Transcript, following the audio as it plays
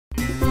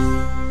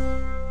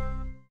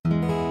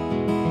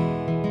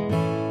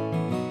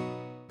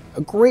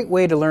a great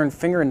way to learn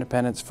finger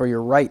independence for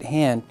your right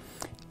hand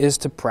is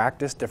to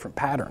practice different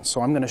patterns.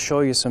 So I'm going to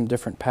show you some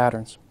different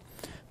patterns.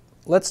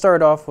 Let's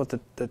start off with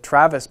the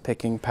Travis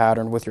picking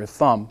pattern with your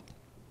thumb.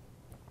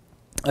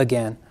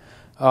 Again,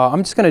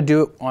 I'm just going to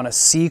do it on a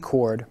C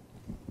chord,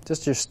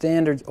 just your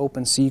standard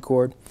open C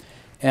chord,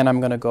 and I'm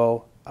going to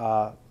go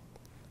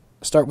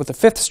start with the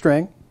 5th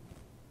string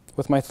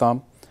with my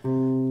thumb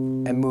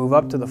and move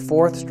up to the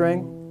 4th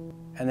string.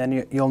 And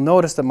then you'll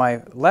notice that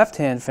my left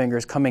hand finger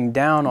is coming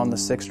down on the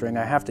 6th string.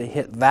 I have to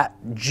hit that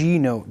G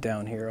note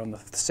down here on the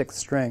 6th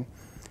string.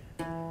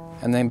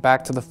 And then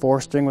back to the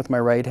 4th string with my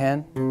right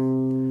hand.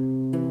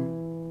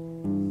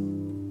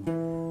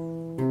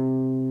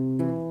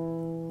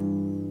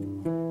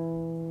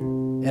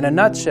 In a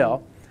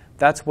nutshell,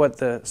 that's what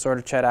the sort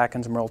of Chet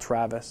Atkins, Merle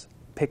Travis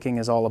picking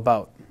is all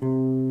about.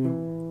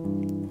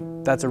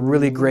 That's a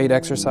really great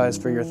exercise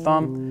for your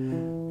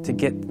thumb to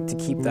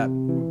keep that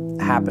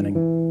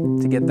happening,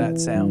 to get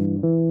that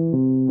sound.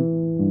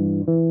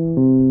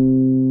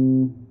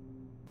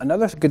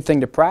 Another good thing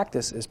to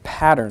practice is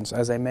patterns,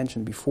 as I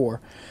mentioned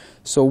before.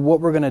 So what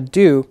we're going to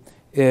do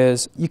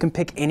is you can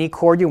pick any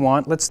chord you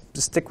want. Let's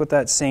stick with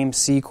that same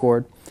C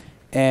chord,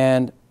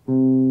 and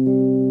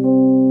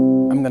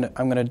I'm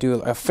going to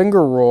do a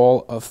finger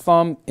roll of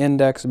thumb,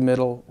 index,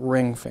 middle,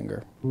 ring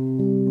finger.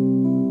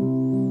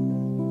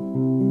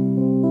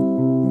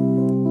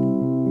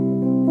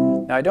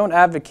 Now, I don't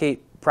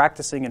advocate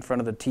practicing in front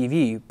of the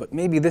TV, but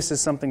maybe this is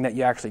something that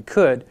you actually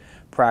could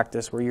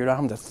practice where you don't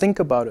have to think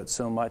about it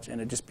so much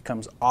and it just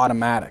becomes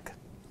automatic.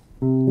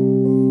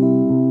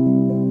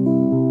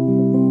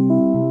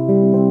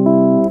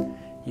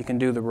 You can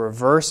do the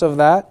reverse of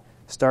that.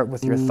 Start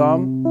with your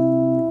thumb,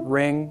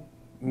 ring,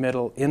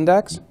 middle,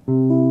 index.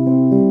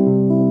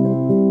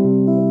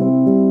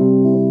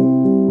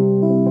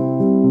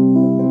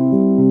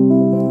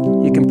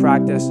 You can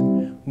practice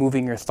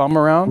moving your thumb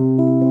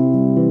around.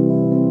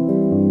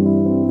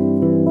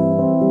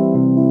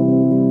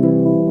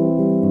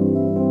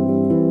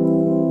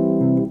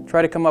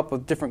 Try to come up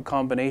with different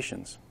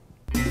combinations.